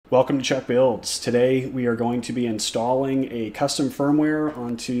Welcome to Chuck Builds. Today we are going to be installing a custom firmware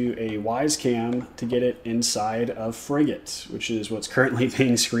onto a Wyze Cam to get it inside of Frigate, which is what's currently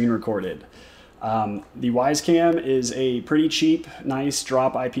being screen recorded. The Wyze Cam is a pretty cheap, nice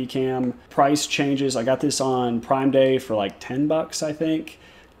drop IP cam. Price changes. I got this on Prime Day for like 10 bucks, I think.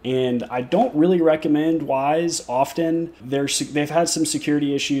 And I don't really recommend Wyze often. They've had some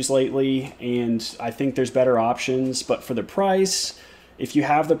security issues lately, and I think there's better options. But for the price, if you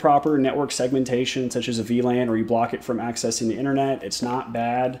have the proper network segmentation, such as a VLAN, or you block it from accessing the internet, it's not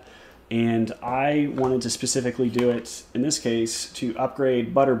bad. And I wanted to specifically do it, in this case, to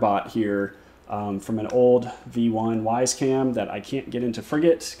upgrade butterbot here from an old V1 Wyze Cam that I can't get into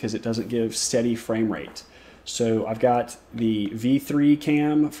Frigate because it doesn't give steady frame rate. So I've got the V3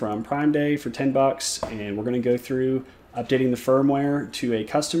 cam from Prime Day for 10 bucks, and we're going to go through updating the firmware to a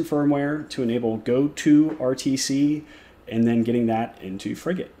custom firmware to enable Go2RTC, and then getting that into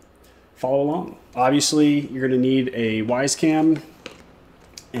Frigate. Follow along. Obviously, you're going to need a Wyze Cam,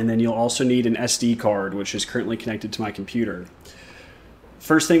 and then you'll also need an SD card, which is currently connected to my computer.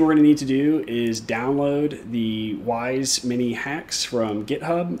 First thing we're going to need to do is download the Wyze Mini hacks from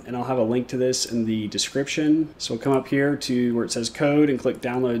GitHub, and I'll have a link to this in the description. So we'll come up here to where it says code and click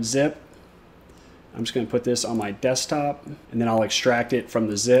download zip. I'm just going to put this on my desktop, and then I'll extract it from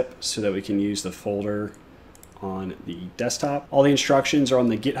the zip so that we can use the folder on the desktop. All the instructions are on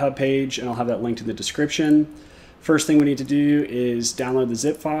the GitHub page, and I'll have that linked in the description. First thing we need to do is download the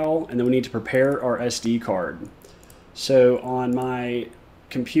zip file, and then we need to prepare our SD card. So on my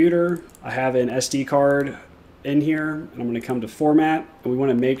computer, I have an SD card in here, and I'm going to come to format, and we want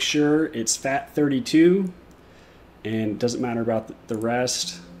to make sure it's FAT32, and it doesn't matter about the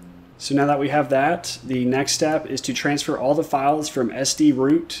rest. So now that we have that, the next step is to transfer all the files from SD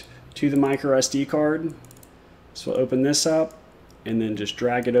root to the micro SD card. So we'll open this up and then just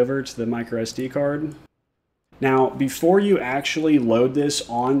drag it over to the micro SD card. Now, before you actually load this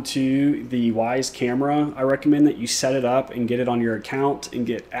onto the Wyze camera, I recommend that you set it up and get it on your account and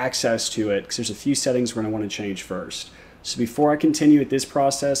get access to it, because there's a few settings we're going to want to change first. So before I continue with this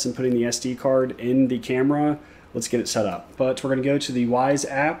process and putting the SD card in the camera, let's get it set up. But we're going to go to the Wyze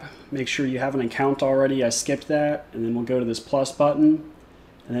app. Make sure you have an account already. I skipped that. And then we'll go to this plus button,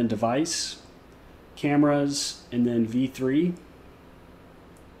 and then device, cameras, and then V3.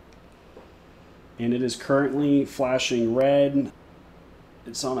 And it is currently flashing red.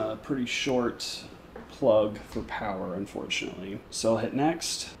 It's on a pretty short plug for power, unfortunately. So I'll hit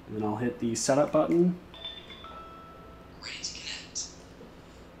next, and then I'll hit the setup button. Ready to connect.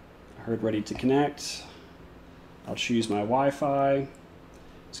 I heard ready to connect. I'll choose my Wi-Fi.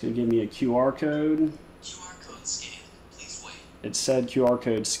 It's going to give me a QR code. QR code scanned. Please wait. It said QR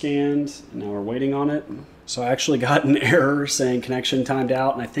code scanned, and now we're waiting on it. So I actually got an error saying connection timed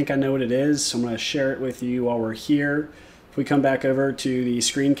out, and I think I know what it is, so I'm going to share it with you while we're here. If we come back over to the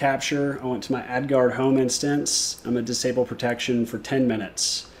screen capture, I went to my AdGuard home instance. I'm going to disable protection for 10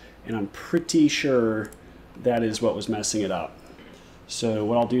 minutes, and I'm pretty sure that is what was messing it up. So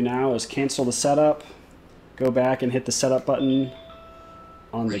what I'll do now is cancel the setup, go back and hit the setup button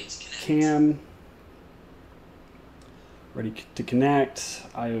on the cam. Ready to connect,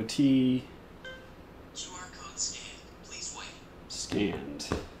 IoT. QR code scanned. Please wait. Scanned.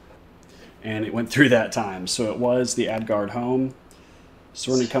 And it went through that time. So it was the AdGuard home.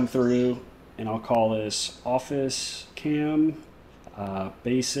 So we're going to come through, and I'll call this Office Cam,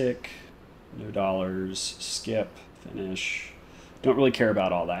 Basic, no dollars, skip, finish. Don't really care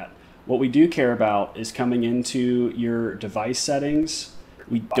about all that. What we do care about is coming into your device settings.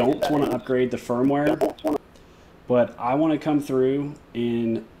 We don't want to upgrade the firmware, but I want to come through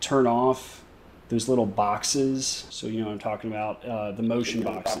and turn off those little boxes. So you know what I'm talking about, the motion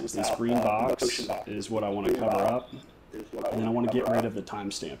boxes. This green box is what I want to cover up. And then I want to get rid of the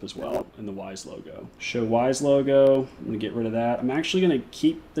timestamp as well and the Wyze logo. Show Wyze logo, I'm going to get rid of that. I'm actually going to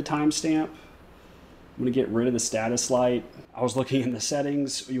keep the timestamp. I'm going to get rid of the status light. I was looking in the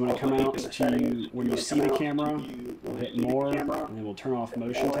settings. You want to come out to where you see the camera, we'll hit more, and then we'll turn off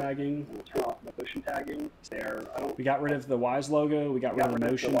motion tagging. We got rid of the Wyze logo, we got rid of the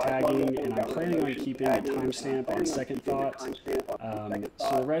motion tagging, and I'm planning on keeping the timestamp on second thought.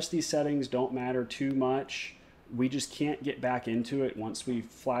 So the rest of these settings don't matter too much. We just can't get back into it once we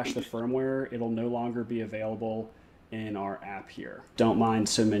flash the firmware. It'll no longer be available in our app here. Don't mind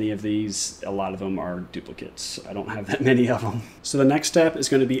so many of these. A lot of them are duplicates. I don't have that many of them. So the next step is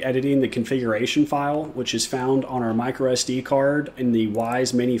going to be editing the configuration file, which is found on our micro SD card in the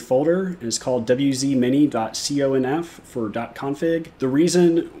Wyze Mini folder. It's called wzmini.conf for .config. The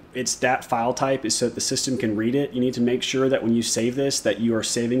reason it's that file type is so that the system can read it. You need to make sure that when you save this, that you are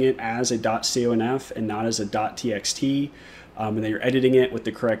saving it as a .conf and not as a .txt. And that you're editing it with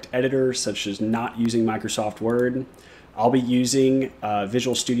the correct editor, such as not using Microsoft Word. I'll be using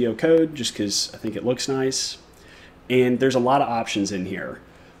Visual Studio Code just because I think it looks nice. And there's a lot of options in here.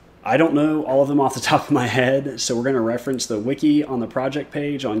 I don't know all of them off the top of my head, so we're going to reference the wiki on the project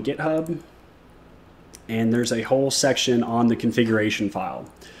page on GitHub. And there's a whole section on the configuration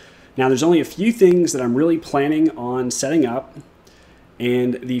file. Now, there's only a few things that I'm really planning on setting up.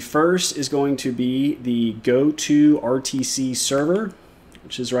 And the first is going to be the Go2RTC server,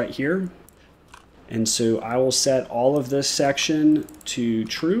 which is right here. And so I will set all of this section to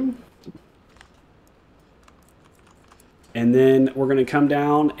true. And then we're going to come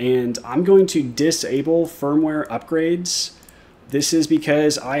down and I'm going to disable firmware upgrades. This is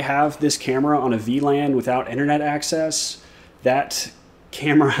because I have this camera on a VLAN without internet access. That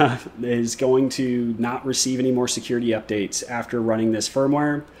camera is going to not receive any more security updates after running this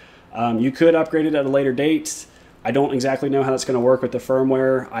firmware. You could upgrade it at a later date. I don't exactly know how that's going to work with the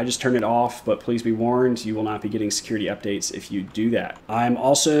firmware. I just turned it off, but please be warned, you will not be getting security updates if you do that. I'm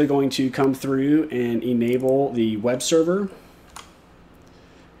also going to come through and enable the web server. And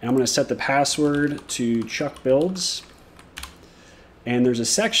I'm going to set the password to Chuck Builds. And there's a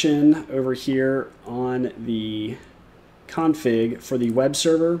section over here on the config for the web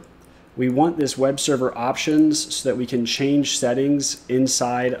server. We want this web server options so that we can change settings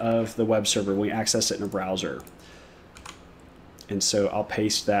inside of the web server when we access it in a browser. And so I'll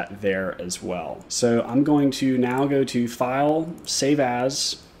paste that there as well. So I'm going to now go to File, Save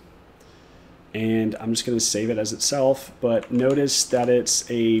As, and I'm just going to save it as itself, but notice that it's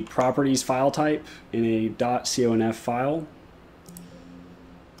a properties file type in a .conf file.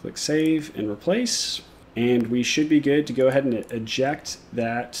 Click Save and Replace. And we should be good to go ahead and eject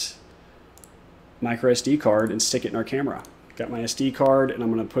that micro SD card and stick it in our camera. Got my SD card and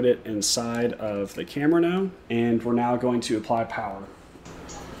I'm going to put it inside of the camera now. And we're now going to apply power.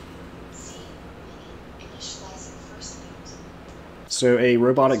 So a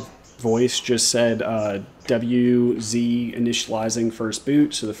robotic voice just said WZ initializing first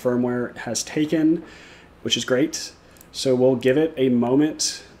boot. So the firmware has taken, which is great. So we'll give it a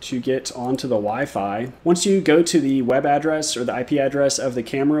moment to get onto the Wi-Fi. Once you go to the web address or the IP address of the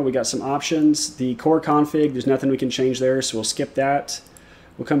camera, we got some options. The core config, there's nothing we can change there, so we'll skip that.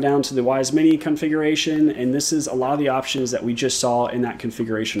 We'll come down to the Wyze Mini configuration, and this is a lot of the options that we just saw in that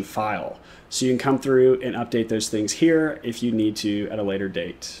configuration file. So you can come through and update those things here if you need to at a later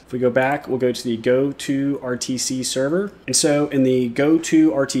date. If we go back, we'll go to the Go2RTC server. And so in the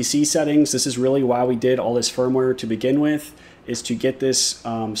Go2RTC settings, this is really why we did all this firmware to begin with, is to get this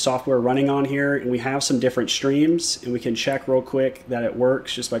software running on here. And we have some different streams, and we can check real quick that it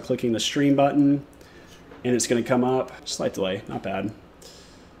works just by clicking the stream button, and it's going to come up. Slight delay, not bad.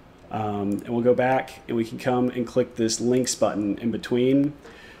 And we'll go back and we can come and click this links button in between,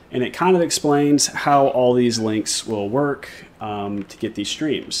 and it kind of explains how all these links will work to get these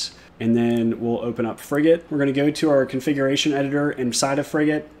streams. And then we'll open up Frigate. We're going to go to our configuration editor inside of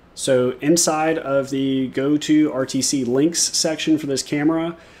Frigate. So inside of the Go2RTC links section for this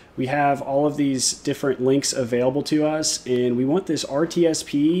camera, we have all of these different links available to us, and we want this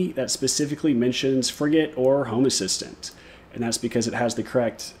RTSP that specifically mentions Frigate or HomeAssistant. And that's because it has the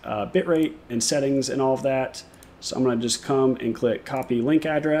correct bitrate and settings and all of that. So I'm going to just come and click copy link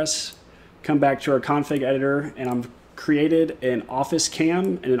address, come back to our config editor, and I've created an office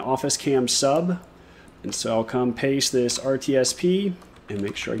cam and an office cam sub. And so I'll come paste this RTSP and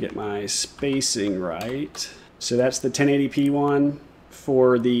make sure I get my spacing right. So that's the 1080p one.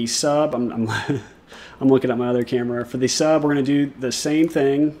 For the sub, I'm looking at my other camera. For the sub, we're going to do the same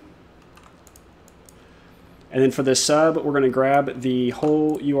thing. And then for the sub, we're going to grab the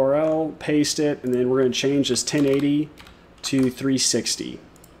whole URL, paste it, and then we're going to change this 1080 to 360.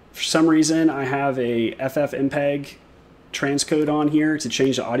 For some reason, I have a ffmpeg transcode on here to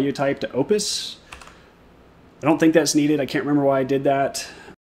change the audio type to Opus. I don't think that's needed. I can't remember why I did that.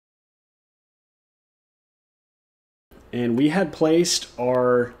 And we had placed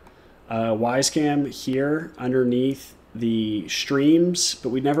our Wyze Cam here underneath the streams, but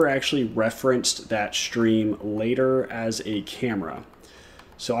we never actually referenced that stream later as a camera.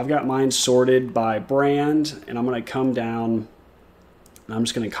 So I've got mine sorted by brand, and I'm going to come down and I'm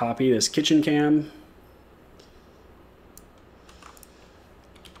just going to copy this kitchen cam,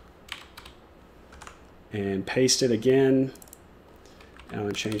 and paste it again. And I'm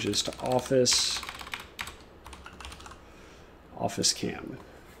going to change this to Office Cam.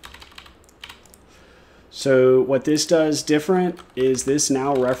 So what this does different is this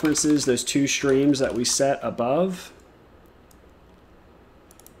now references those two streams that we set above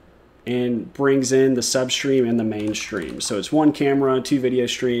and brings in the substream and the main stream. So it's one camera, two video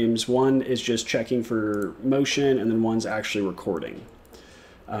streams. One is just checking for motion, and then one's actually recording.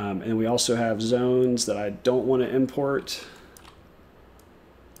 And we also have zones that I don't want to import.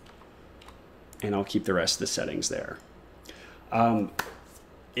 And I'll keep the rest of the settings there.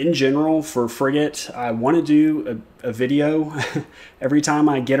 In general, for Frigate, I want to do a video. Every time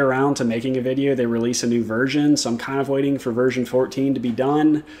I get around to making a video, they release a new version, so I'm kind of waiting for version 14 to be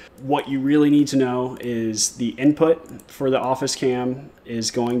done. What you really need to know is the input for the Office Cam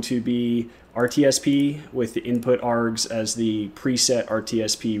is going to be RTSP with the input args as the preset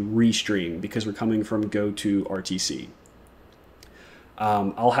RTSP restream, because we're coming from Go2RTC.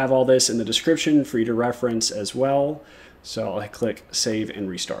 I'll have all this in the description for you to reference as well. So I'll click Save and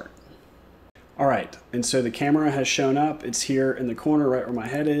Restart. All right, and so the camera has shown up. It's here in the corner right where my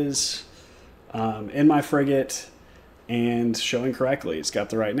head is, in my Frigate, and showing correctly. It's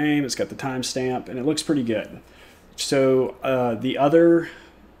got the right name, it's got the timestamp, and it looks pretty good. So the other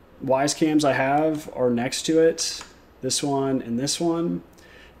Wyze cams I have are next to it, this one and this one,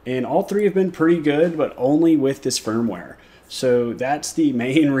 and all three have been pretty good, but only with this firmware. So that's the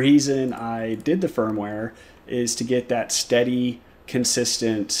main reason I did the firmware, is to get that steady,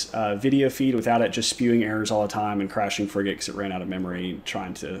 consistent video feed without it just spewing errors all the time and crashing Frigate because it ran out of memory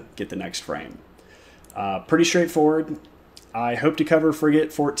trying to get the next frame. Pretty straightforward. I hope to cover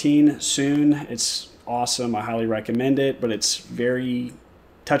Frigate 14 soon. It's awesome. I highly recommend it, but it's very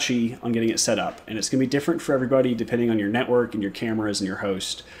touchy on getting it set up. And it's going to be different for everybody depending on your network and your cameras and your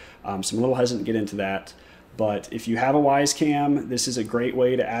host. So I'm a little hesitant to get into that. But if you have a Wyze Cam, this is a great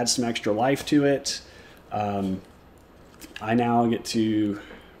way to add some extra life to it. I now get to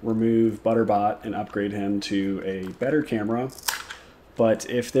remove Butterbot and upgrade him to a better camera. But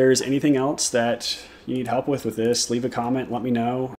if there's anything else that you need help with this, leave a comment, let me know.